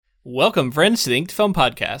Welcome, friends, to the Ink to Film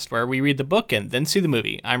podcast, where we read the book and then see the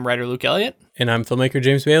movie. I'm writer Luke Elliott. And I'm filmmaker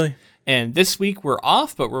James Bailey. And this week we're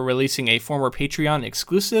off, but we're releasing a former Patreon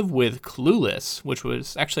exclusive with Clueless, which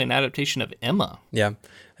was actually an adaptation of Emma. Yeah.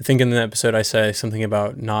 I think in the episode I say something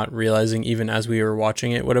about not realizing even as we were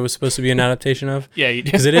watching it what it was supposed to be an adaptation of. Yeah, you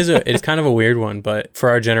did. Because it's kind of a weird one, but for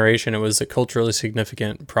our generation it was a culturally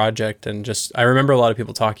significant project, and just I remember a lot of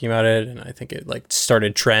people talking about it, and I think it like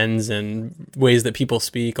started trends and ways that people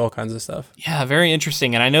speak, all kinds of stuff. Yeah, very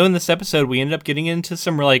interesting. And I know in this episode we ended up getting into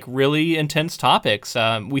some like really intense topics.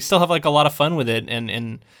 We still have like a lot of fun with it,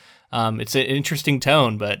 and it's an interesting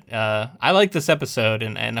tone, but I like this episode,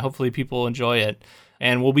 and hopefully people enjoy it.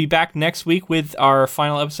 And we'll be back next week with our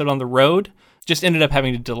final episode on the road. Just ended up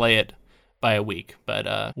having to delay it by a week,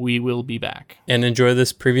 but we will be back. And enjoy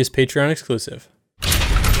this previous Patreon exclusive.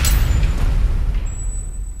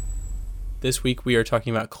 This week we are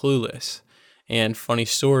talking about Clueless. And funny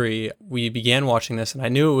story, we began watching this and I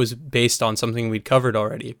knew it was based on something we'd covered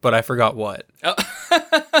already, but I forgot what. Oh.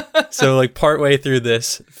 So like partway through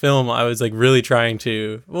this film, I was like really trying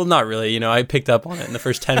to, well, not really, I picked up on it in the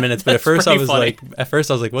first 10 minutes, but at first I was like,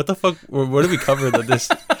 what the fuck, what did we cover that this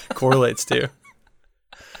correlates to?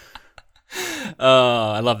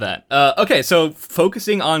 I love that. Okay, so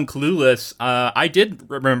focusing on Clueless, I did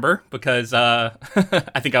remember because I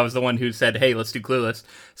think I was the one who said, hey, let's do Clueless.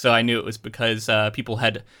 So I knew it was because people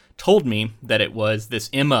had told me that it was this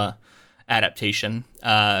Emma adaptation,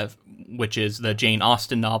 which is the Jane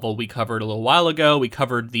Austen novel we covered a little while ago. We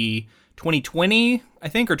covered the 2020, I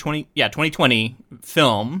think, or 2020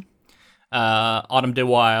 film, Autumn de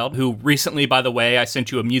Wilde, who recently, by the way, I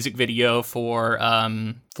sent you a music video for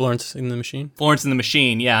Florence and the Machine. Florence and the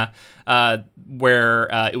Machine, yeah, where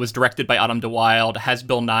it was directed by Autumn de Wilde, has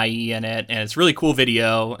Bill Nighy in it, and it's a really cool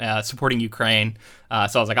video supporting Ukraine. So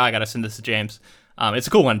I was like, I gotta send this to James. It's a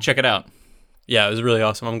cool one. Check it out. Yeah, it was really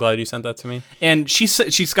awesome. I'm glad you sent that to me. And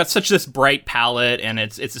she's got such this bright palette, and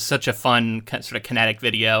it's such a fun sort of kinetic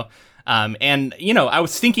video. And, I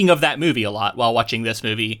was thinking of that movie a lot while watching this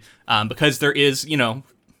movie, because there is,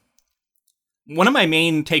 one of my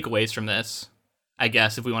main takeaways from this, I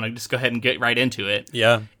guess, if we want to just go ahead and get right into it,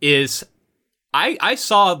 yeah, is I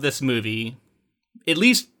saw this movie, at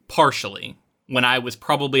least partially, when I was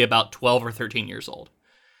probably about 12 or 13 years old.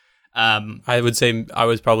 I would say I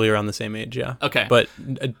was probably around the same age, yeah. Okay. But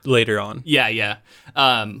later on. Yeah.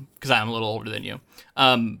 Because I'm a little older than you.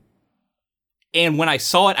 And when I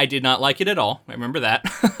saw it, I did not like it at all. I remember that.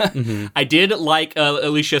 Mm-hmm. I did like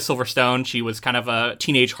Alicia Silverstone. She was kind of a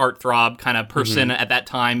teenage heartthrob kind of person at that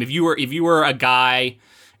time. If you were a guy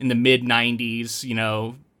in the mid '90s, you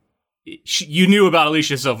knew about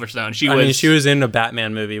Alicia Silverstone. She was in a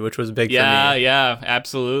Batman movie, which was big for me. Yeah,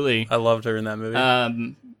 absolutely. I loved her in that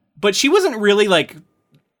movie. But she wasn't really like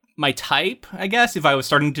my type, I guess, if I was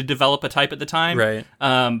starting to develop a type at the time. Right.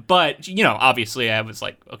 But, obviously I was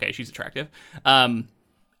like, okay, she's attractive. And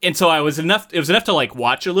so it was enough to like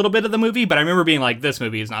watch a little bit of the movie, but I remember being like, this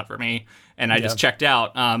movie is not for me. And I just checked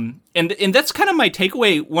out. And that's kind of my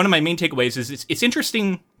takeaway. One of my main takeaways is it's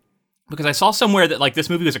interesting because I saw somewhere that like this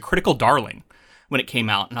movie was a critical darling when it came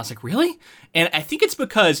out. And I was like, really? And I think it's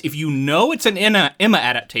because if you know it's an Emma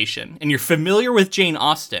adaptation and you're familiar with Jane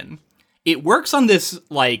Austen, it works on this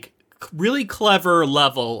like really clever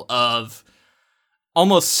level of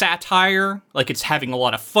almost satire. Like it's having a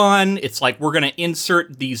lot of fun. It's like we're going to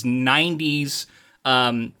insert these 90s,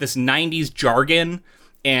 this 90s jargon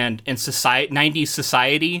and society, 90s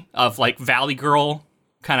society of like Valley Girl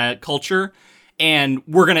kind of culture. And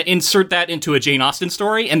we're going to insert that into a Jane Austen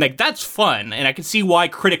story. And like, that's fun. And I can see why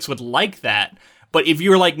critics would like that. But if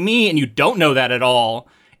you're like me and you don't know that at all,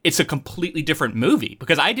 it's a completely different movie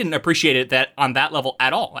because I didn't appreciate it that on that level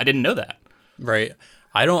at all. I didn't know that. Right.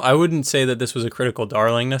 I wouldn't say that this was a critical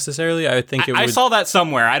darling necessarily. I think I saw that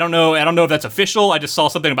somewhere. I don't know if that's official. I just saw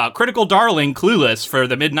something about critical darling Clueless for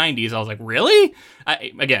the mid 90s. I was like, really?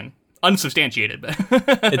 Again, unsubstantiated, but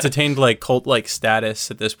it's attained like cult-like status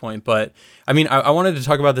at this point. But I mean, I wanted to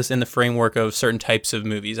talk about this in the framework of certain types of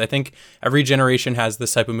movies. I think every generation has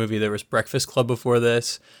this type of movie. There was Breakfast Club before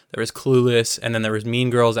this, there was Clueless, and then there was Mean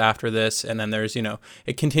Girls after this, and then there's,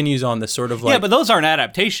 it continues on this sort of like... Yeah, but those aren't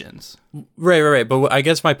adaptations. Right. But I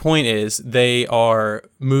guess my point is they are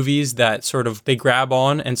movies that sort of, they grab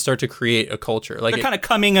on and start to create a culture. Like they're kind of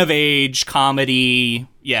coming of age comedy.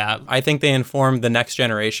 Yeah. I think they inform the next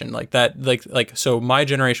generation like that. So my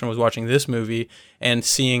generation was watching this movie and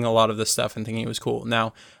seeing a lot of this stuff and thinking it was cool.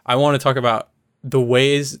 Now, I want to talk about the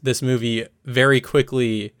ways this movie very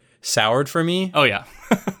quickly soured for me. Oh, yeah.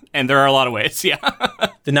 And there are a lot of ways, yeah.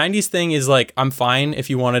 The 90s thing is like, I'm fine if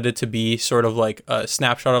you wanted it to be sort of like a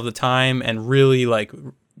snapshot of the time and really like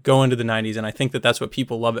go into the 90s, and I think that that's what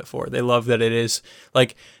people love it for. They love that it is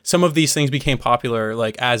like some of these things became popular,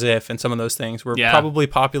 like As If, and some of those things were probably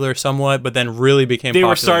popular somewhat, but then really became popular. They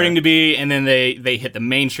were starting to be, and then they hit the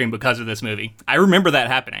mainstream because of this movie. I remember that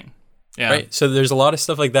happening. Yeah. Right. So there's a lot of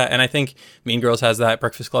stuff like that, and I think Mean Girls has that,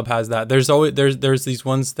 Breakfast Club has that. There's these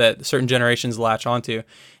ones that certain generations latch onto.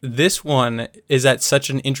 This one is at such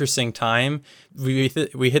an interesting time. We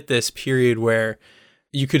hit this period where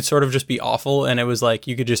you could sort of just be awful, and it was like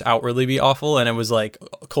you could just outwardly be awful, and it was like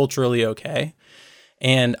culturally okay.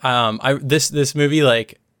 And this movie,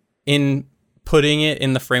 like, in putting it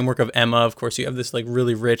in the framework of Emma, of course you have this like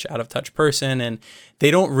really rich, out of touch person, and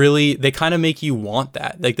they kind of make you want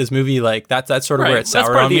that. Like this movie, like that's sort of where it soured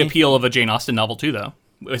on me. That's part of the appeal of a Jane Austen novel too, though,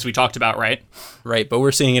 as we talked about, right? Right, but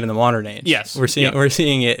we're seeing it in the modern age. Yes. We're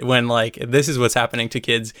seeing it when, like, this is what's happening to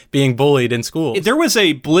kids being bullied in school. There was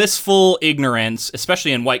a blissful ignorance,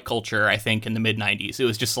 especially in white culture, I think, in the mid-90s. It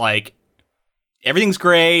was just like, everything's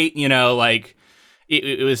great, you know, like,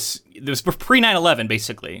 it was pre 9/11,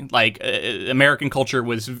 basically. Like, American culture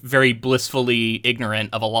was very blissfully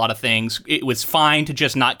ignorant of a lot of things. It was fine to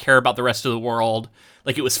just not care about the rest of the world.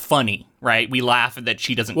 Like, it was funny, right? We laugh that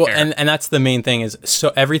she doesn't care. And that's the main thing, is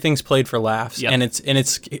so everything's played for laughs. Yep. And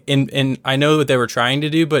it's I know what they were trying to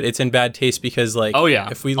do, but it's in bad taste because, like,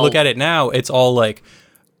 if we look at it now, it's all like,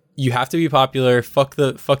 you have to be popular. Fuck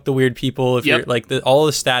the weird people. If you're like all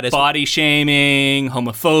the status, body shaming,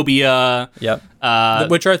 homophobia. Yep.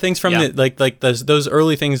 Which are things from the those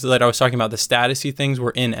early things that I was talking about. The statusy things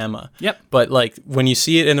were in Emma. Yep. But like when you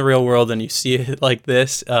see it in the real world and you see it like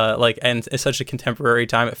this, and it's such a contemporary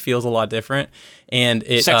time, it feels a lot different. And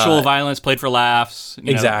sexual violence played for laughs.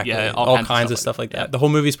 Exactly. All kinds of stuff like that. Yeah. The whole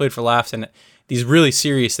movie's played for laughs, and these really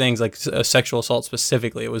serious things, like sexual assault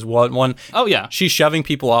specifically. It was one. Oh yeah, she's shoving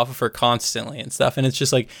people off of her constantly and stuff, and it's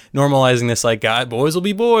just like normalizing this, like, God, boys will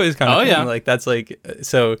be boys kind of thing. Yeah. Like that's like,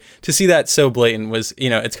 so to see that so blatant was,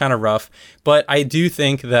 it's kind of rough. But I do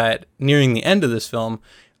think that nearing the end of this film,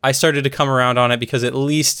 I started to come around on it, because at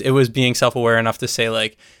least it was being self-aware enough to say,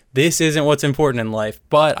 like, this isn't what's important in life.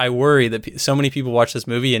 But I worry that so many people watched this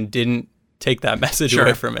movie and didn't take that message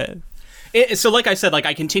away from it. So like I said, like,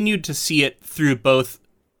 I continued to see it through both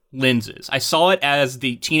lenses. I saw it as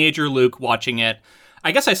the teenager Luke watching it.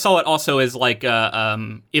 I guess I saw it also as like,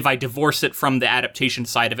 if I divorce it from the adaptation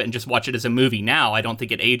side of it and just watch it as a movie now, I don't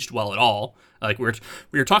think it aged well at all, like we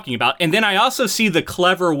were talking about. And then I also see the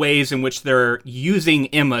clever ways in which they're using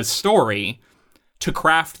Emma's story to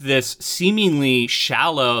craft this seemingly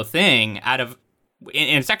shallow thing out of,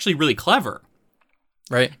 and it's actually really clever.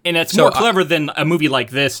 Right. And it's more clever than a movie like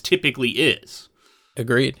this typically is.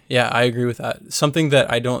 Agreed. Yeah, I agree with that. Something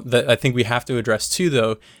that I think we have to address too,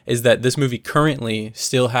 though, is that this movie currently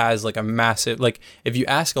still has like a massive, like, if you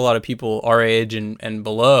ask a lot of people our age and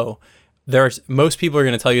below, most people are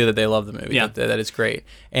going to tell you that they love the movie, that it's great.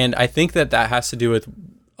 And I think that has to do with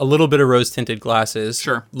a little bit of rose-tinted glasses,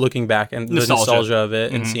 looking back and the nostalgia of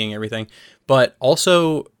it and seeing everything. But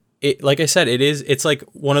also, like I said, it's like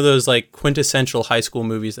one of those like quintessential high school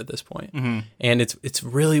movies at this point. And it's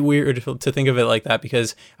really weird to think of it like that,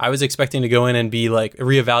 because I was expecting to go in and be like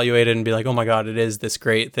reevaluated and be like, oh my God, it is this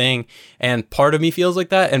great thing. And part of me feels like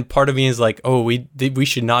that, and part of me is like, oh, we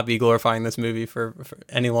should not be glorifying this movie for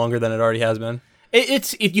any longer than it already has been.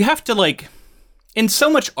 You have to, like, in so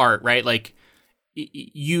much art, right? Like,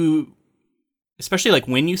 you, especially like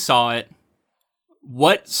when you saw it,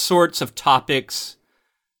 what sorts of topics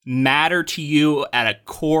matter to you at a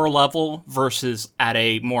core level versus at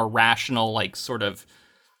a more rational, like, sort of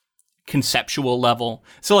conceptual level.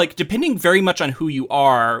 So, like, depending very much on who you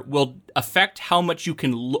are will affect how much you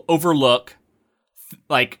can overlook,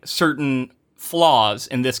 like, certain flaws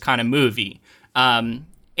in this kind of movie. And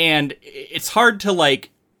it's hard to, like,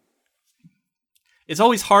 it's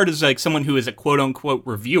always hard as, like, someone who is a quote-unquote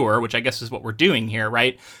reviewer, which I guess is what we're doing here,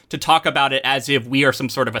 right, to talk about it as if we are some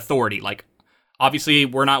sort of authority. Like, obviously,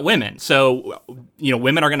 we're not women. So,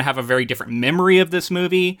 women are going to have a very different memory of this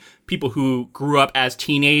movie. People who grew up as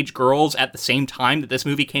teenage girls at the same time that this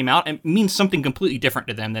movie came out, it means something completely different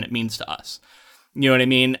to them than it means to us. You know what I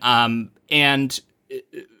mean? And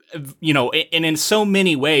in so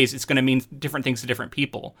many ways, it's going to mean different things to different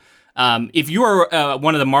people. If you're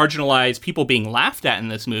one of the marginalized people being laughed at in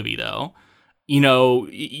this movie, though,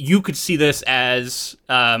 you could see this as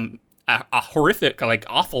a horrific, like,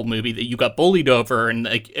 awful movie that you got bullied over, and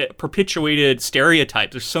like perpetuated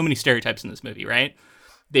stereotypes. There's so many stereotypes in this movie, right?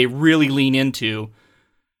 They really lean into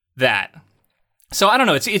that. So I don't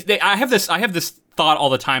know. I have this thought all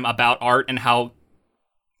the time about art and how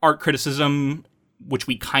art criticism, which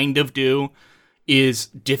we kind of do, is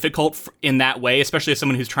difficult in that way, especially as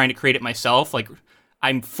someone who's trying to create it myself. Like,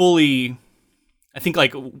 I think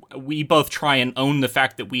like we both try and own the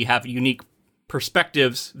fact that we have unique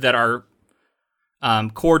perspectives that are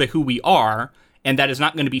core to who we are, and that is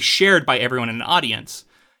not going to be shared by everyone in an audience.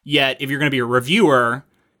 Yet, if you're going to be a reviewer,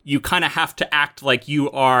 you kind of have to act like you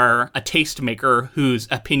are a tastemaker whose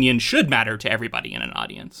opinion should matter to everybody in an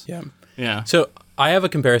audience. Yeah. Yeah. So I have a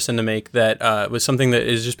comparison to make that was something that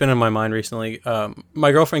has just been in my mind recently.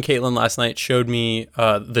 My girlfriend Caitlin last night showed me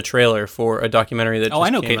the trailer for a documentary that just I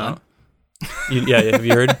know came Caitlin. out. Yeah, have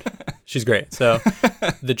you heard? She's great. So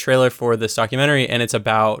the trailer for this documentary, and it's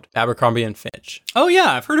about Abercrombie and Fitch. Oh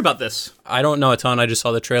yeah, I've heard about this. I don't know a ton. I just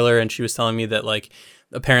saw the trailer, and she was telling me that like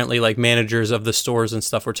apparently like managers of the stores and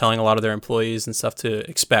stuff were telling a lot of their employees and stuff to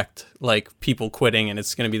expect like people quitting, and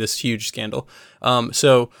it's going to be this huge scandal.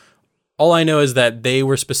 So all I know is that they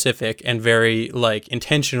were specific and very like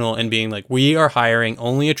intentional in being like, we are hiring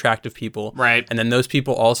only attractive people. Right. And then those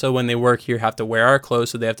people also, when they work here, have to wear our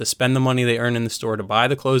clothes. So they have to spend the money they earn in the store to buy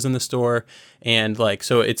the clothes in the store. And like,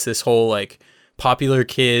 so it's this whole like popular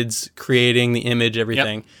kids creating the image,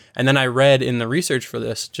 everything. Yep. And then I read in the research for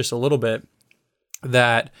this just a little bit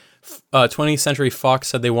that 20th Century Fox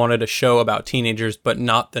said they wanted a show about teenagers, but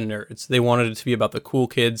not the nerds. They wanted it to be about the cool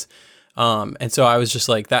kids. And so I was just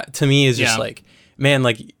like, that to me is just like, man,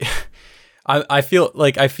 like I feel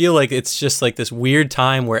like it's just like this weird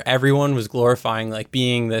time where everyone was glorifying like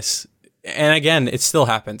being this. And again, it still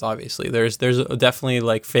happens. Obviously, there's definitely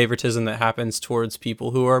like favoritism that happens towards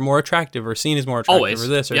people who are more attractive or seen as more attractive. Always. Or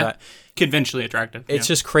this or that. Conventionally attractive. It's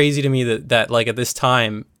just crazy to me that like at this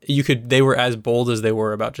time they were as bold as they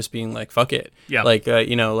were about just being like, fuck it. Yeah. Like,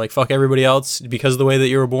 like fuck everybody else because of the way that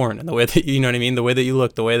you were born and the way that, you know what I mean? The way that you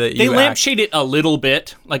look, the way that they lampshade it a little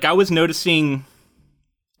bit. Like I was noticing,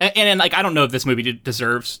 and like, I don't know if this movie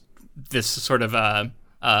deserves this sort of,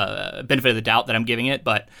 benefit of the doubt that I'm giving it,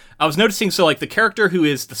 but I was noticing, so like the character who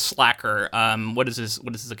is the slacker, what is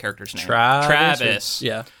the character's name? Travis.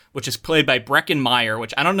 Yeah. Which is played by Breckin Meyer,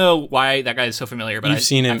 which I don't know why that guy is so familiar, but I've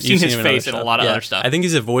seen his face in a lot of other stuff. I think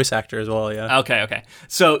he's a voice actor as well, yeah. Okay.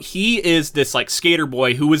 So he is this like skater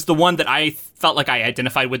boy who was the one that I felt like I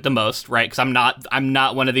identified with the most, right? Because I'm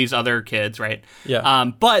not one of these other kids, right?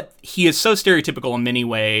 Yeah. But he is so stereotypical in many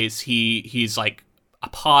ways. He's like a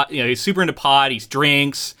pot, he's super into pot, he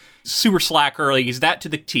drinks, super slacker, like he's that to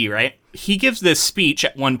the T, right? He gives this speech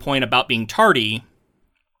at one point about being tardy,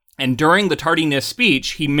 and during the tardiness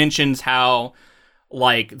speech, he mentions how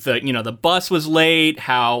like the bus was late,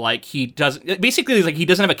 how like he doesn't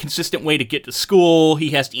have a consistent way to get to school, he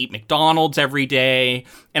has to eat McDonald's every day,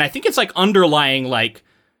 and I think it's like underlying like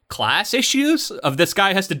class issues of this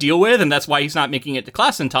guy has to deal with, and that's why he's not making it to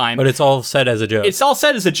class in time. But it's all said as a joke. It's all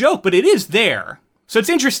said as a joke, but it is there. So it's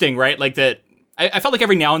interesting, right? Like that, I felt like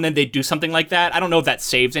every now and then they do something like that. I don't know if that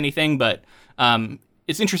saves anything, but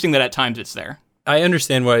it's interesting that at times it's there. I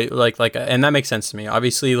understand why, like, and that makes sense to me.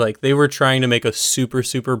 Obviously, like they were trying to make a super,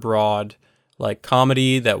 super broad, like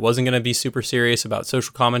comedy that wasn't going to be super serious about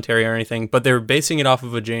social commentary or anything, but they were basing it off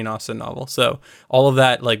of a Jane Austen novel. So all of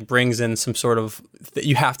that like brings in some sort of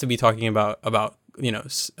you have to be talking about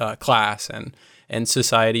class and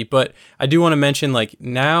society. But I do want to mention, like,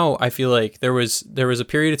 now I feel like there was a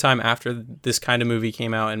period of time after this kind of movie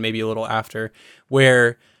came out, and maybe a little after,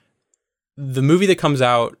 where the movie that comes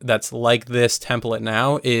out that's like this template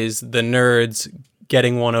now is the nerds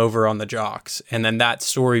getting one over on the jocks, and then that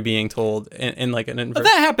story being told in like an But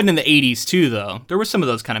that happened in the 80s too, though. There were some of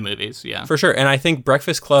those kind of movies, yeah. For sure. And I think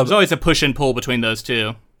Breakfast Club... There's always a push and pull between those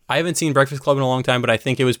two. I haven't seen Breakfast Club in a long time, but I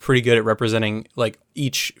think it was pretty good at representing like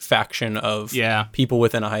each faction of people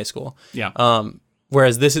within a high school. Yeah.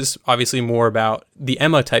 Whereas this is obviously more about the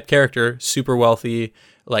Emma type character, super wealthy,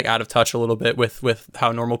 like out of touch a little bit with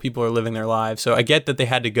how normal people are living their lives. So I get that they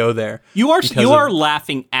had to go there. You are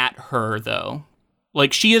laughing at her though.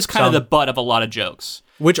 Like she is kind of the butt of a lot of jokes.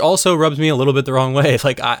 Which also rubs me a little bit the wrong way.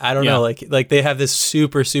 Like I don't know, like they have this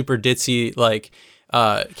super, super ditzy like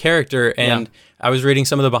character, and I was reading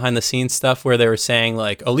some of the behind the scenes stuff where they were saying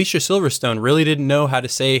like Alicia Silverstone really didn't know how to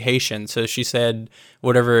say Haitian, so she said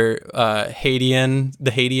whatever Haitian,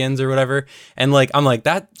 the Haitians or whatever, and like I'm like,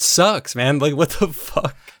 that sucks, man. Like what the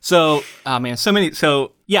fuck? So I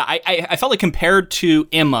felt like compared to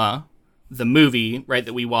Emma the movie, right,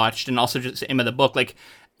 that we watched, and also just Emma the book, like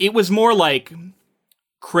it was more like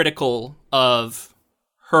critical of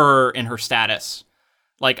her and her status.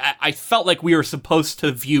 Like, I felt like we were supposed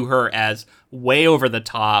to view her as way over the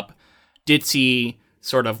top, ditzy,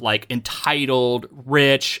 sort of like entitled,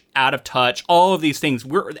 rich, out of touch, all of these things.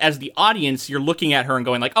 We're, as the audience, you're looking at her and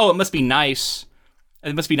going like, oh, it must be nice.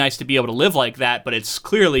 It must be nice to be able to live like that, but it's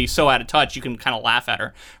clearly so out of touch, you can kind of laugh at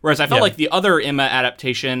her. Whereas I felt like the other Emma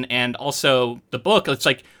adaptation and also the book, it's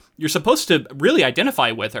like you're supposed to really identify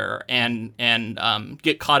with her and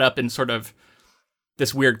get caught up in sort of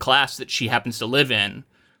this weird class that she happens to live in.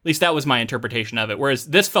 At least that was my interpretation of it. Whereas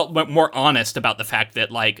this felt more honest about the fact that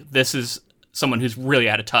like this is someone who's really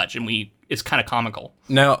out of touch, and it's kind of comical.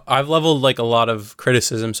 Now, I've leveled like a lot of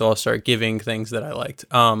criticism, so I'll start giving things that I liked.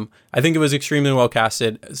 I think it was extremely well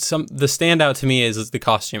casted. The standout to me is the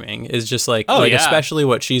costuming. Is just like, especially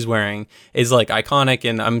what she's wearing is like iconic,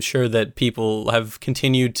 and I'm sure that people have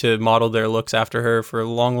continued to model their looks after her for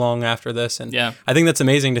long after this. And I think that's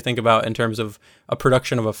amazing to think about in terms of a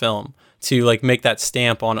production of a film, to like make that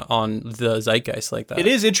stamp on the zeitgeist like that. It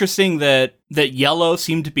is interesting that yellow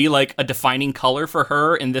seemed to be like a defining color for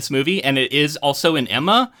her in this movie, and it is also in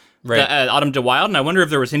Emma, right? Autumn to Wild, and I wonder if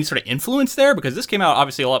there was any sort of influence there, because this came out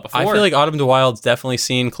obviously a lot before. I feel like Autumn to Wild's definitely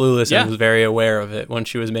seen Clueless and was very aware of it when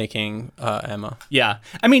she was making Emma. Yeah.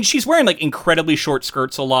 I mean, she's wearing like incredibly short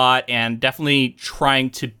skirts a lot, and definitely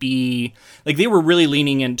trying to be, like, they were really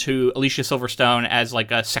leaning into Alicia Silverstone as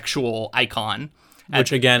like a sexual icon.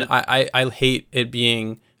 Which again, I hate it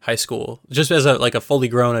being high school, just as a fully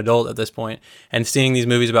grown adult at this point, and seeing these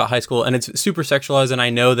movies about high school, and it's super sexualized, and I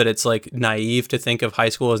know that it's like naive to think of high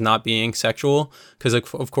school as not being sexual, because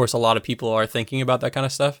of course a lot of people are thinking about that kind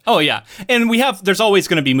of stuff. Oh yeah, and there's always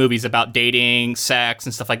going to be movies about dating, sex,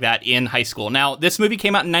 and stuff like that in high school. Now, this movie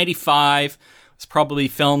came out in 95. It's probably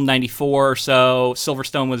filmed 94 or so.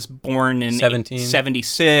 Silverstone was born in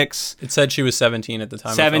 76. It said she was 17 at the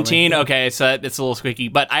time. 17? Okay, so it's a little squeaky.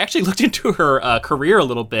 But I actually looked into her career a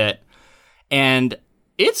little bit, and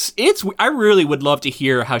I really would love to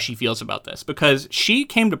hear how she feels about this, because she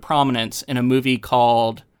came to prominence in a movie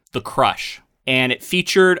called The Crush, and it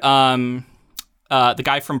featured the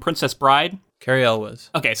guy from Princess Bride. Cary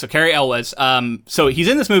Elwes. Okay, so Cary Elwes. So he's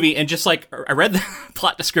in this movie, and just like I read the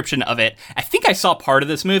plot description of it, I think I saw part of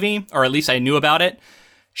this movie, or at least I knew about it.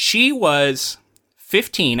 She was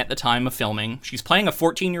 15 at the time of filming. She's playing a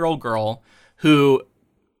 14-year-old girl who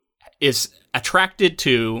is attracted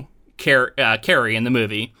to Cary in the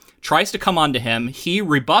movie, tries to come on to him. He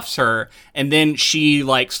rebuffs her, and then she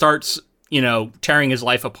like starts, tearing his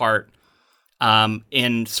life apart.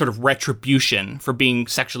 In sort of retribution for being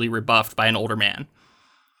sexually rebuffed by an older man.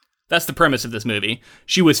 That's the premise of this movie.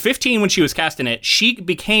 She was 15 when she was cast in it. She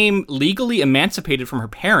became legally emancipated from her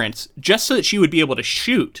parents just so that she would be able to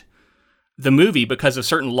shoot the movie because of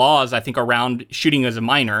certain laws, I think, around shooting as a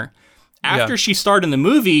minor. After she starred in the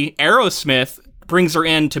movie, Aerosmith brings her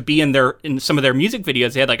in to be in some of their music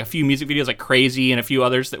videos. They had like a few music videos like Crazy and a few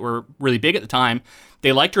others that were really big at the time.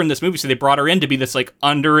 They liked her in this movie, so they brought her in to be this like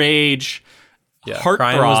underage heartthrob.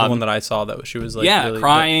 Crying was the one that I saw that she was like really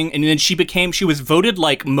crying big. And then she was voted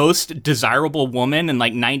like most desirable woman in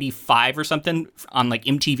like 95 or something on like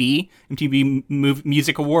MTV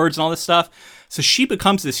Music Awards and all this stuff. So she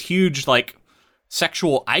becomes this huge like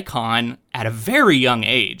sexual icon at a very young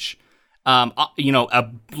age. A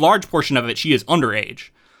large portion of it, she is underage.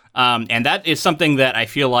 And that is something that I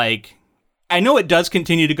feel like, I know it does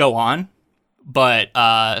continue to go on, but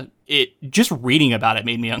it just reading about it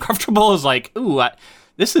made me uncomfortable. It's like, ooh,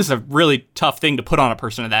 this is a really tough thing to put on a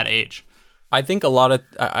person at that age. I think a lot of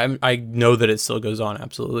I know that it still goes on,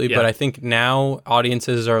 absolutely, but I think now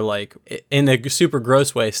audiences are like in a super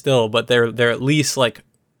gross way still, but they're at least like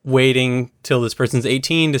waiting till this person's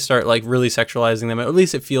 18 to start like really sexualizing them. At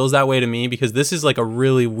least it feels that way to me, because this is like a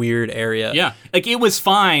really weird area. Yeah, like it was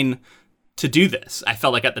fine to do this, I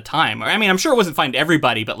felt like at the time. I mean, I'm sure it wasn't fine to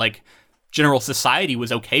everybody, but like general society was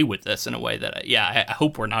okay with this in a way that, I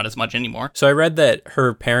hope we're not as much anymore. So I read that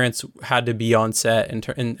her parents had to be on set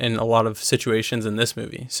in a lot of situations in this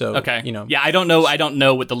movie. So, okay. Yeah, I don't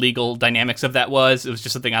know what the legal dynamics of that was. It was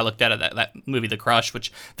just something I looked at that movie, The Crush,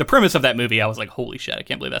 which the premise of that movie, I was like, holy shit, I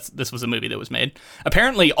can't believe this was a movie that was made.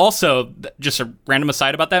 Apparently, also, just a random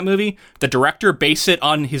aside about that movie, the director based it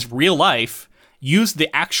on his real life, used the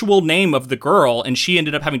actual name of the girl, and she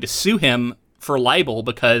ended up having to sue him for libel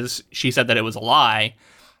because she said that it was a lie,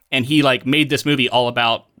 and he like made this movie all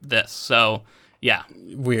about this. So yeah,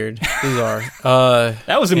 weird, bizarre.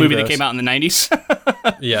 That was a movie that came out in the 90s.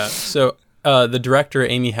 Yeah. So the director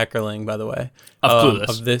Amy Heckerling, by the way,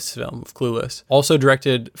 of this film of Clueless, also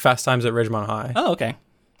directed Fast Times at Ridgemont High. Oh, okay.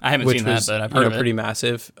 I haven't seen that, but I've heard of it. Pretty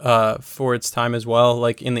massive for its time as well,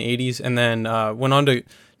 like in the 80s, and then went on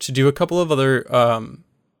to do a couple of other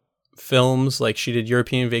films. Like she did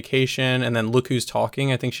European Vacation, and then Look Who's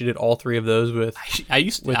Talking. I think she did all three of those with.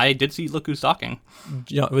 I did see Look Who's Talking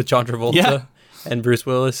with John Travolta, and Bruce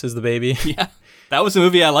Willis is the baby. Yeah, that was a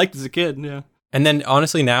movie I liked as a kid. Yeah. And then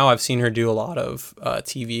honestly, now I've seen her do a lot of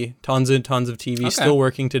TV, tons of TV. Okay. Still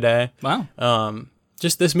working today. Wow.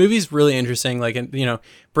 Just this movie's really interesting. Like, you know,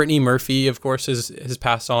 Brittany Murphy, of course, has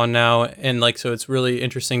passed on now, and like, so it's really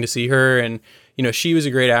interesting to see her. And you know, she was a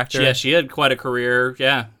great actor. Yeah, she had quite a career.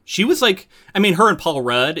 Yeah, she was like, I mean, her and Paul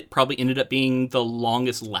Rudd probably ended up being the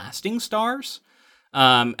longest lasting stars.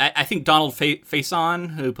 I think Donald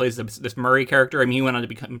Faison, who plays this Murray character, I mean, he went on to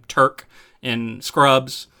become Turk in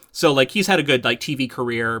Scrubs. So like, he's had a good like TV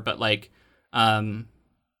career, but like,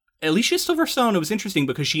 Alicia Silverstone, it was interesting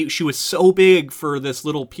because she was so big for this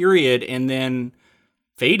little period and then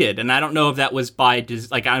faded. And I don't know if that was I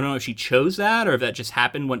don't know if she chose that or if that just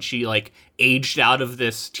happened when she like aged out of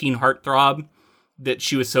this teen heartthrob that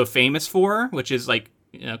she was so famous for, which is like,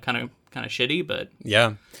 you know, kind of shitty, but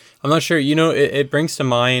yeah, I'm not sure. You know, it brings to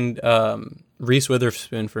mind Reese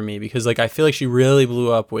Witherspoon for me because like I feel like she really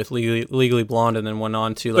blew up with Legally Blonde and then went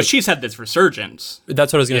on to like. But she's had this resurgence.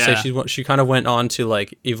 That's what I was gonna say. She kind of went on to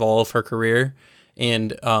like evolve her career,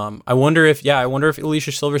 and I wonder if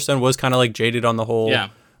Alicia Silverstone was kind of like jaded on the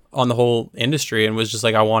whole industry and was just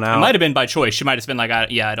like, I want out. It might have been by choice. She might have been like,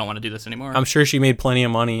 I don't want to do this anymore. I'm sure she made plenty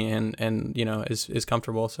of money and you know is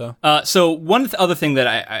comfortable. So so one other thing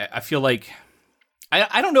that I feel like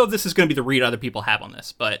I don't know if this is going to be the read other people have on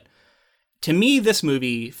this, but to me, this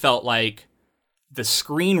movie felt like the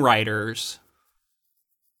screenwriters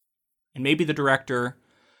and maybe the director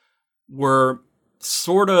were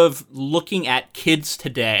sort of looking at kids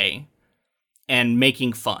today and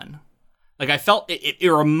making fun. Like, I felt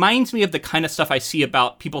it reminds me of the kind of stuff I see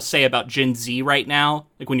about people say about Gen Z right now.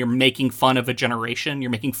 Like, when you're making fun of a generation, you're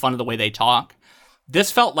making fun of the way they talk. This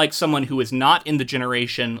felt like someone who is not in the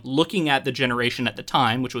generation looking at the generation at the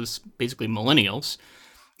time, which was basically millennials,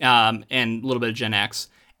 and a little bit of Gen X,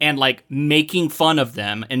 and like making fun of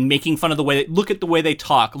them and making fun of the way look at the way they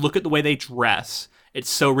talk, look at the way they dress. It's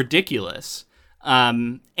so ridiculous.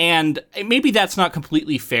 And maybe that's not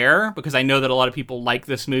completely fair because I know that a lot of people like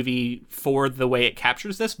this movie for the way it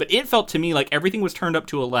captures this, but it felt to me like everything was turned up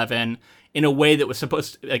to 11 in a way that was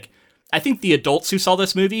supposed to, like, I think the adults who saw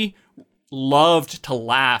this movie loved to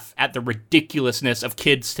laugh at the ridiculousness of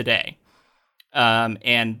kids today.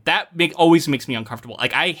 And that always makes me uncomfortable.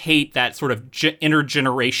 Like, I hate that sort of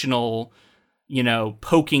intergenerational, you know,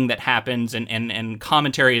 poking that happens and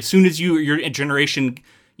commentary. As soon as you're a generation,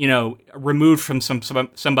 you know, removed from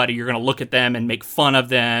somebody, you're going to look at them and make fun of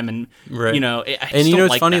them. And, right. You know, and you know,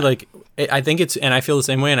 it's funny, like, I think it's, and I feel the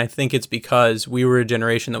same way. And I think it's because we were a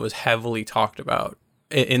generation that was heavily talked about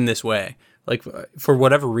in this way. Like, for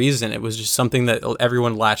whatever reason, it was just something that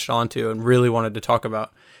everyone latched onto and really wanted to talk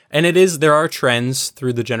about. And there are trends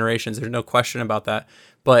through the generations. There's no question about that.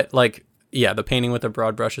 But like, yeah, the painting with a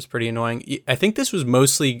broad brush is pretty annoying. I think this was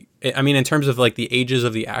mostly, I mean, in terms of like the ages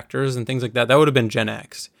of the actors and things like that, that would have been Gen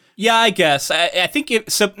X. Yeah, I guess. I think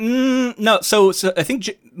So I think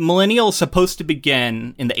millennial is supposed to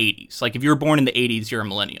begin in the 80s. Like, if you were born in the 80s, you're a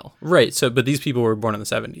millennial. Right. So, but these people were born in the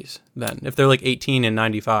 70s then. If they're like 18 and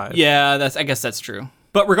 95. Yeah, I guess that's true.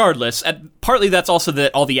 But regardless, partly that's also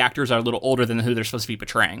that all the actors are a little older than who they're supposed to be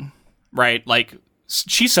portraying, right? Like,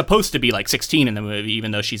 she's supposed to be like 16 in the movie,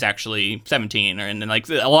 even though she's actually 17. And like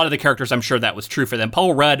a lot of the characters, I'm sure that was true for them.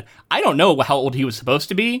 Paul Rudd, I don't know how old he was supposed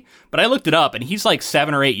to be, but I looked it up, and he's like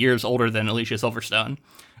 7 or 8 years older than Alicia Silverstone,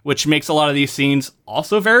 which makes a lot of these scenes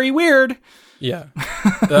also very weird. Yeah,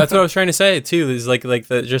 that's what I was trying to say too. Is like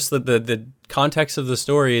the context of the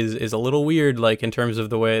story is a little weird, like in terms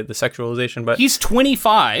of the way the sexualization. But he's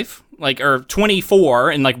 25, like, or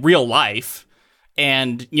 24 in like real life,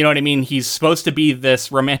 and you know what I mean. He's supposed to be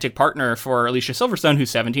this romantic partner for Alicia Silverstone,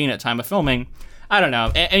 who's 17 at time of filming. I don't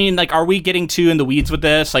know. I mean, like, are we getting too in the weeds with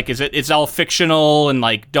this? Like, it's all fictional and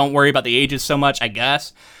like don't worry about the ages so much, I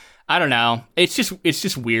guess. I don't know. It's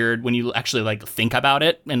just weird when you actually like think about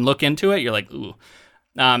it and look into it. You're like, ooh.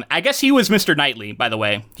 I guess he was Mr. Knightley, by the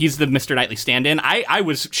way. He's the Mr. Knightley stand-in. I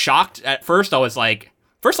was shocked at first. I was like,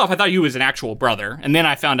 first off, I thought he was an actual brother. And then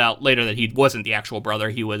I found out later that he wasn't the actual brother.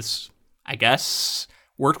 He was, I guess,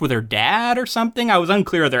 worked with her dad or something. I was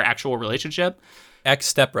unclear of their actual relationship.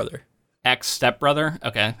 Ex-stepbrother. Ex-stepbrother?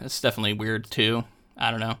 Okay. That's definitely weird, too.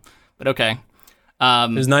 I don't know. But okay.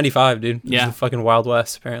 It was 95, dude. It yeah. was the fucking Wild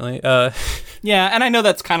West, apparently. Yeah, and I know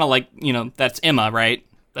that's kind of like, you know, that's Emma, right?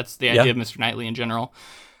 That's the idea of Mr. Knightley in general.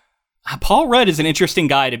 Paul Rudd is an interesting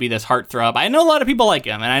guy to be this heartthrob. I know a lot of people like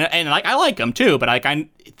him, and I like him too, but the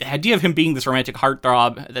idea of him being this romantic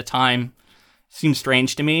heartthrob at the time, Seems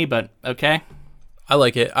strange to me, but okay. I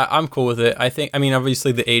like it. I'm cool with it. I mean,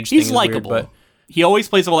 obviously the age He's thing is likable. weird, but he always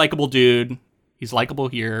plays a likable dude. He's likable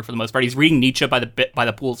here for the most part. He's reading Nietzsche by the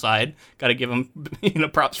poolside. Got to give him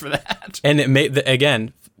props for that. And it made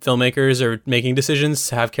again, filmmakers are making decisions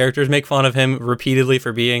to have characters make fun of him repeatedly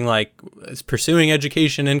for being like pursuing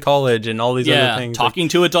education in college and all these other things. Talking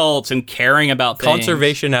to adults and caring about things.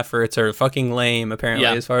 Conservation efforts are fucking lame, apparently.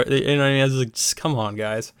 As far what I mean, I was like, just, come on,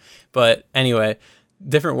 guys. But anyway,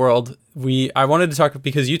 different world. I wanted to talk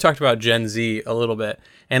because you talked about Gen Z a little bit,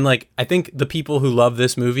 and like I think the people who love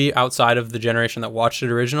this movie outside of the generation that watched it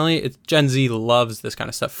originally, Gen Z loves this kind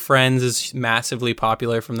of stuff. Friends is massively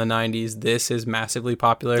popular from the 90s. This is massively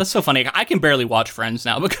popular. That's so funny. I can barely watch Friends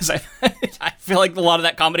now because I feel like a lot of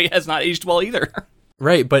that comedy has not aged well either.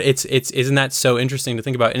 Right, but it's isn't that so interesting to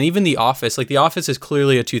think about? And even The Office, like The Office is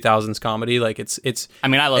clearly a 2000s comedy. Like it's. I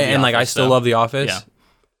mean, I love The Office, like I still love The Office. Yeah.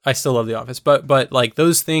 I still love The Office, but like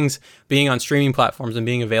those things being on streaming platforms and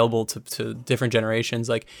being available to different generations,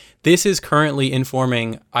 like this is currently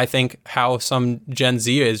informing, I think, how some Gen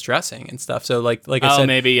Z is dressing and stuff. So like I said,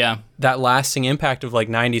 maybe that lasting impact of like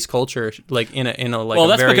 90s culture, like in a like well, a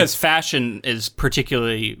that's very because fashion is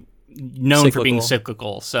particularly known for being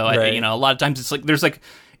cyclical. So right. A lot of times it's like there's like,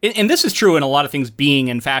 and this is true in a lot of things being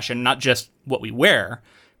in fashion, not just what we wear.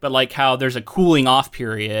 But like how there's a cooling off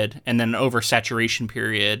period and then an oversaturation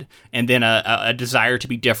period and then a desire to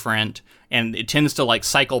be different. And it tends to like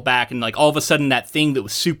cycle back and like all of a sudden that thing that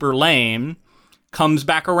was super lame comes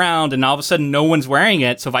back around and all of a sudden no one's wearing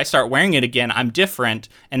it. So if I start wearing it again, I'm different.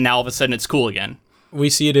 And now all of a sudden it's cool again. We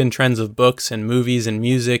see it in trends of books and movies and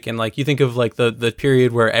music. And like you think of like the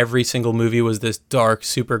period where every single movie was this dark,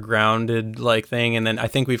 super grounded like thing. And then I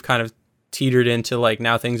think we've kind of teetered into like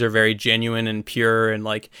now things are very genuine and pure and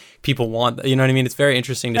like people want, you know what I mean? It's very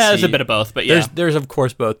interesting to see. There's a bit of both, but yeah. There's of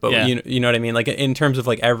course both, but you know what I mean? Like in terms of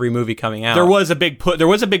like every movie coming out. There was a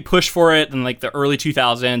big push for it in like the early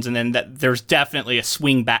 2000s and then there's definitely a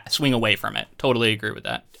swing away from it. Totally agree with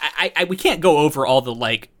that. We can't go over all the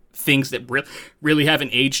like things that really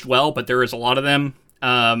haven't aged well, but there is a lot of them.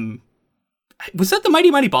 Was that the Mighty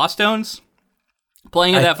Mighty Bosstones?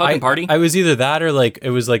 Playing at that fucking party? I was either that or like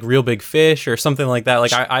it was like Real Big Fish or something like that.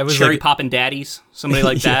 Like I was Cherry like Poppin' Daddies, somebody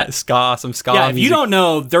like that. Some ska. Yeah, if music. you don't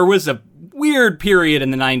know, there was a weird period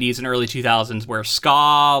in the 90s and early 2000s where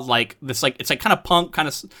ska, like this, like it's like kind of punk, kind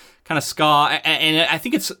of ska, and I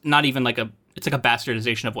think it's not even like it's like a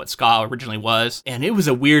bastardization of what ska originally was, and it was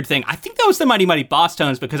a weird thing. I think that was the Mighty Mighty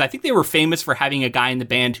Bosstones because I think they were famous for having a guy in the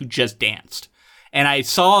band who just danced, and I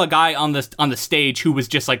saw a guy on the stage who was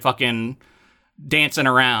just like fucking dancing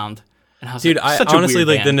around, and I was dude, like, I honestly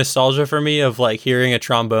like the nostalgia for me of like hearing a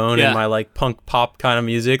trombone and my like punk pop kind of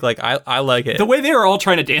music. Like I like it. The way they were all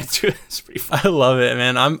trying to dance to it is pretty fun. I love it,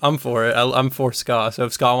 man. I'm for it. I'm for ska. So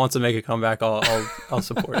if ska wants to make a comeback, I'll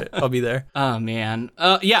support it. I'll be there. Oh man,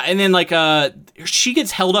 yeah. And then like she gets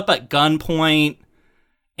held up at gunpoint,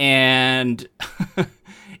 and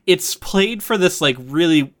it's played for this like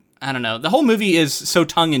really, I don't know. The whole movie is so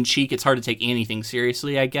tongue in cheek. It's hard to take anything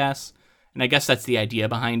seriously, I guess. And I guess that's the idea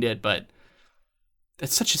behind it, but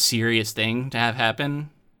it's such a serious thing to have happen.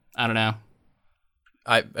 I don't know.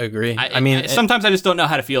 I agree. I mean, sometimes I just don't know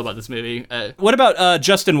how to feel about this movie. What about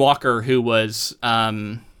Justin Walker, who was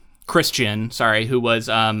Christian? Sorry, who was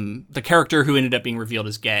the character who ended up being revealed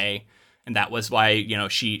as gay, and that was why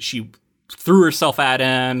she threw herself at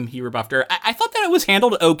him. He rebuffed her. I thought that it was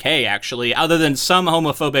handled okay, actually, other than some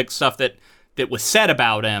homophobic stuff that was said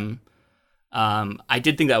about him. I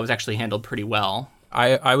did think that was actually handled pretty well.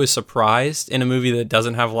 I was surprised in a movie that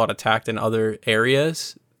doesn't have a lot of tact in other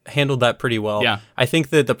areas, handled that pretty well. Yeah. I think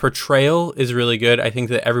that the portrayal is really good. I think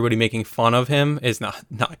that everybody making fun of him is not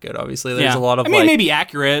good, obviously. There's a lot of maybe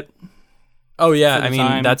accurate. Oh yeah, I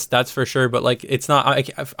mean that's for sure, but like it's not.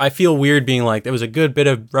 I feel weird being like there was a good bit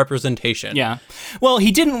of representation. Yeah, well,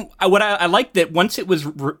 he didn't. What I liked that once it was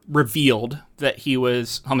revealed that he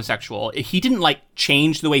was homosexual, he didn't like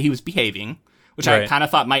change the way he was behaving, which I kind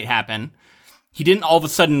of thought might happen. He didn't all of a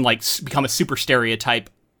sudden like become a super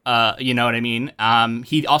stereotype. You know what I mean?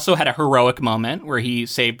 He also had a heroic moment where he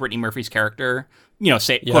saved Brittany Murphy's character.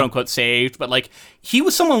 Quote unquote saved, but like he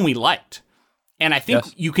was someone we liked. And I think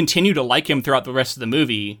you continue to like him throughout the rest of the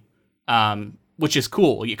movie, which is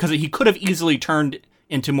cool because he could have easily turned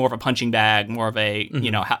into more of a punching bag, more of a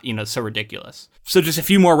so ridiculous. So just a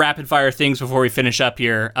few more rapid fire things before we finish up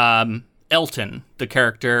here. Elton, the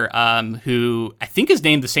character, who I think is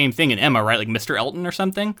named the same thing in Emma, right? Like Mr. Elton or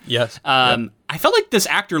something. Yes. I felt like this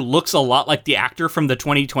actor looks a lot like the actor from the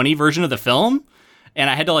 2020 version of the film. And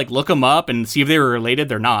I had to like look them up and see if they were related.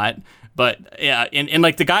 They're not. But yeah, and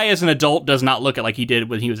like the guy as an adult does not look like he did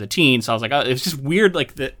when he was a teen. So I was like, oh, it's just weird.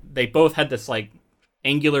 Like that they both had this like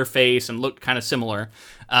angular face and looked kind of similar.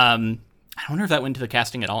 I wonder if that went to the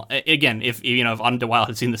casting at all. Again, if Autumn de Wilde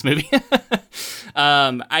had seen this movie,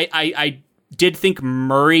 I did think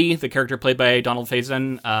Murray, the character played by Donald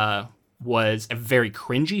Faison, was a very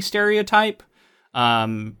cringy stereotype.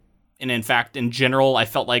 And in fact, in general, I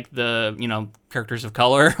felt like the characters of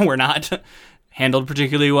color were not handled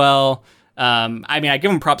particularly well. I mean, I give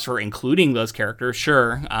them props for including those characters,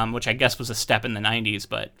 sure, which I guess was a step in the 90s.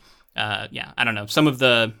 But yeah, I don't know. Some of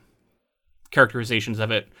the characterizations of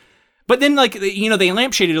it. But then, like, they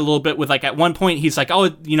lampshaded it a little bit with, like, at one point, he's like, oh,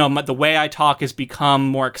 the way I talk has become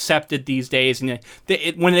more accepted these days. And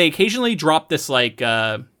when they occasionally drop this, like,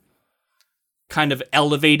 kind of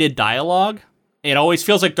elevated dialogue, it always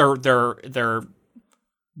feels like they're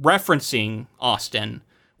referencing Austen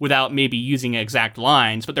without maybe using exact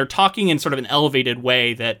lines, but they're talking in sort of an elevated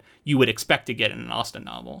way that you would expect to get in an Austen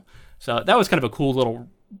novel. So that was kind of a cool little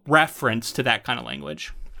reference to that kind of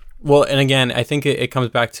language. Well, and again, I think it comes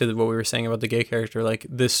back to what we were saying about the gay character. Like,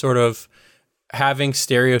 this sort of having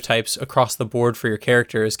stereotypes across the board for your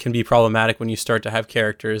characters can be problematic when you start to have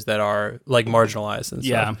characters that are, like, marginalized and stuff.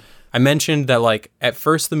 Yeah. I mentioned that, like, at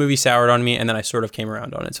first the movie soured on me, and then I sort of came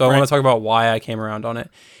around on it. So I want to talk about why I came around on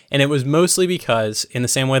it. And it was mostly because, in the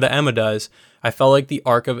same way that Emma does, I felt like the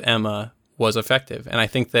arc of Emma was effective. And I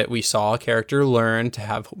think that we saw a character learn to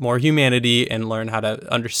have more humanity and learn how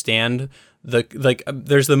to understand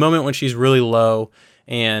there's the moment when she's really low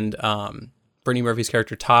and Brittany Murphy's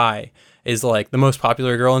character Ty is like the most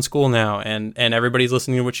popular girl in school now, and everybody's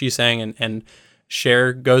listening to what she's saying, and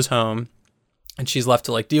Cher goes home and she's left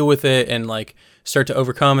to like deal with it and like start to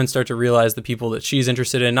overcome and start to realize the people that she's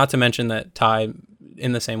interested in. Not to mention that Ty,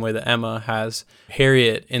 in the same way that Emma has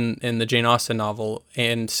Harriet in the Jane Austen novel,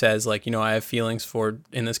 and says like, I have feelings for,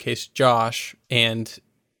 in this case, Josh, and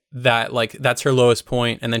that like that's her lowest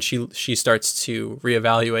point, and then she starts to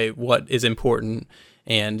reevaluate what is important,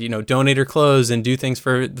 and donate her clothes and do things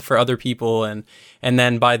for other people, and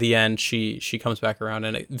then by the end she comes back around,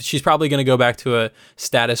 and she's probably going to go back to a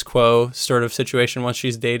status quo sort of situation once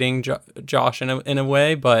she's dating Josh in a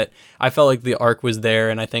way. But I felt like the arc was there,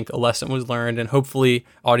 and I think a lesson was learned, and hopefully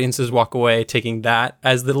audiences walk away taking that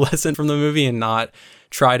as the lesson from the movie and not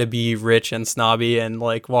try to be rich and snobby and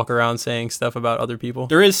like walk around saying stuff about other people.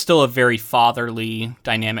 There is still a very fatherly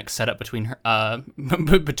dynamic set up between her,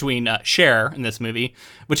 between Cher in this movie,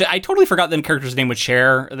 which I totally forgot the character's name was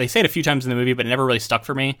Cher. They say it a few times in the movie, but it never really stuck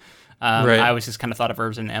for me. Right. I always just kind of thought of her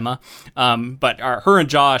as an Emma. But her and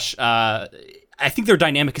Josh, I think their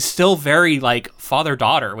dynamic is still very like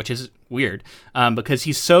father-daughter, which is weird because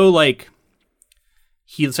he's so like,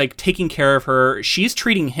 he's like taking care of her. She's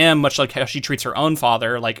treating him much like how she treats her own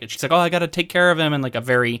father. Like she's like, oh, I got to take care of him in like a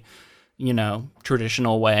very,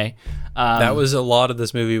 traditional way. That was a lot of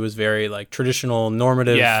this movie was very like traditional,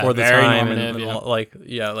 normative for the time, and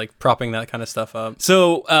like propping that kind of stuff up.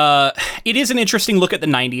 So it is an interesting look at the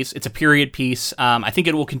 90s. It's a period piece. I think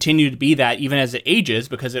it will continue to be that even as it ages,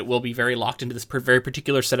 because it will be very locked into this very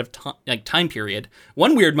particular set of time period.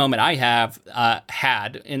 One weird moment I have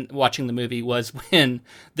had in watching the movie was when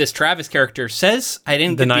this Travis character says, I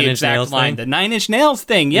didn't get the exact line, the 9 Inch Nails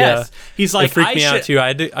thing. Yes. Yeah. He's like, it freaked me out too.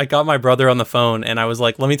 I got my brother on the phone and I was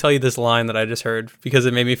like, let me tell you this line that I just heard, because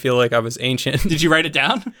it made me feel like I was ancient. Did you write it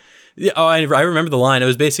down? Yeah, I remember the line. It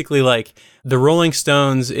was basically like, the Rolling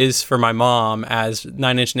Stones is for my mom as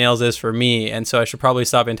 9 Inch Nails is for me, and so I should probably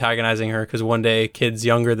stop antagonizing her, because one day kids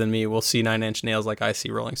younger than me will see 9 Inch Nails like I see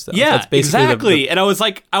Rolling Stones. Yeah, that's basically exactly. And I was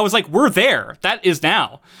like, we're there. That is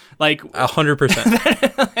now. Like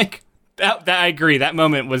 100%. Like that I agree. That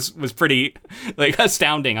moment was pretty like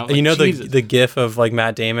astounding. I was like, the gif of like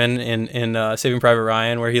Matt Damon in Saving Private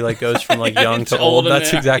Ryan, where he like goes from like young to old.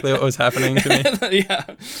 That's exactly what was happening to me. Yeah.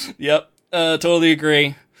 Yep. Totally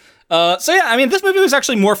agree. So yeah, I mean, this movie was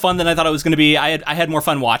actually more fun than I thought it was going to be. I had more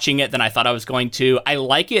fun watching it than I thought I was going to. I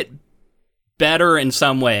like it better in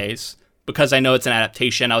some ways because I know it's an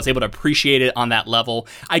adaptation. I was able to appreciate it on that level.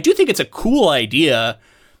 I do think it's a cool idea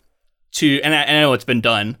and I know it's been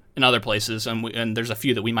done in other places, and there's a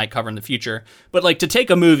few that we might cover in the future, but like to take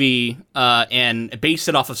a movie and base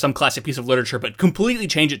it off of some classic piece of literature, but completely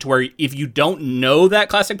change it to where if you don't know that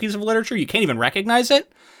classic piece of literature, you can't even recognize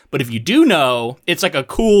it. But if you do know, it's like a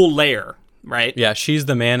cool layer, right? Yeah, She's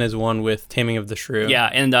the Man is one with Taming of the Shrew. Yeah,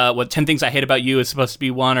 and what 10 Things I Hate About You is supposed to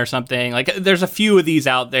be one or something. Like, there's a few of these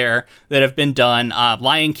out there that have been done.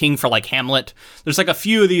 Lion King for like Hamlet. There's like a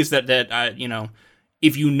few of these that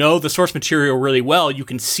if you know the source material really well, you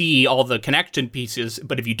can see all the connection pieces.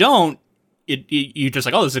 But if you don't, you just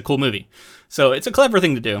like, oh, this is a cool movie. So it's a clever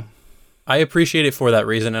thing to do. I appreciate it for that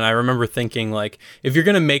reason, and I remember thinking, like, if you're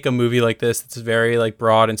going to make a movie like this that's very, like,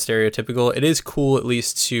 broad and stereotypical, it is cool at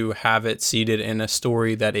least to have it seated in a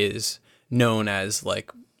story that is known as,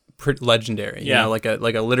 like, legendary. You know, like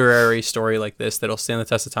a literary story like this that'll stand the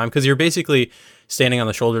test of time, because you're basically standing on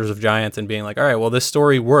the shoulders of giants and being like, all right, well, this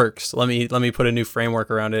story works. Let me put a new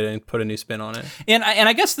framework around it and put a new spin on it. And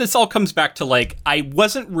I guess this all comes back to, like, I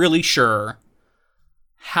wasn't really sure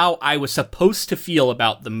how I was supposed to feel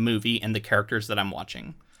about the movie and the characters that I'm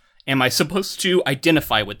watching. Am I supposed to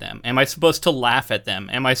identify with them? Am I supposed to laugh at them?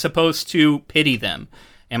 Am I supposed to pity them?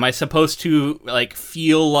 Am I supposed to, like,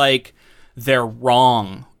 feel like they're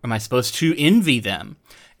wrong? Am I supposed to envy them?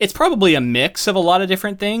 It's probably a mix of a lot of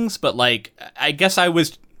different things, but, like, I guess I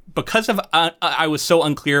was, because of I was so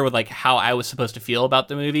unclear with, like, how I was supposed to feel about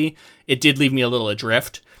the movie, it did leave me a little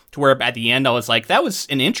adrift. To where at the end I was like, that was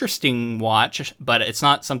an interesting watch, but it's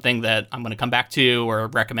not something that I'm going to come back to or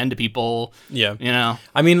recommend to people. Yeah. You know?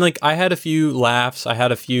 I mean, like, I had a few laughs. I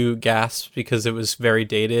had a few gasps because it was very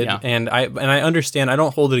dated. Yeah. And I understand. I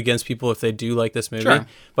don't hold it against people if they do like this movie. Sure.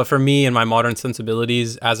 But for me and my modern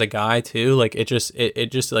sensibilities as a guy too, like, it just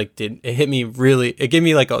like it hit me really. It gave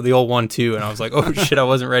me like the old 1-2, and I was like, oh shit, I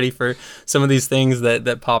wasn't ready for some of these things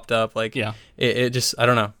that popped up. Like, yeah. It just, I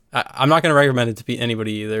don't know. I'm not going to recommend it to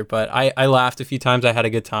anybody either, but I laughed a few times. I had a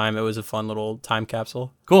good time. It was a fun little time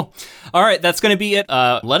capsule. Cool. All right, that's going to be it.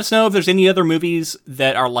 Let us know if there's any other movies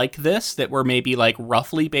that are like this that were maybe like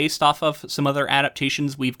roughly based off of some other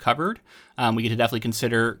adaptations we've covered. We could definitely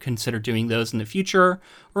consider doing those in the future,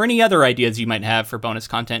 or any other ideas you might have for bonus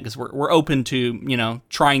content, because we're open to, you know,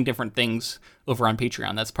 trying different things over on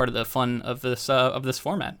Patreon. That's part of the fun of this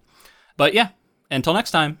format. But yeah, until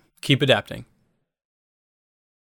next time, keep adapting.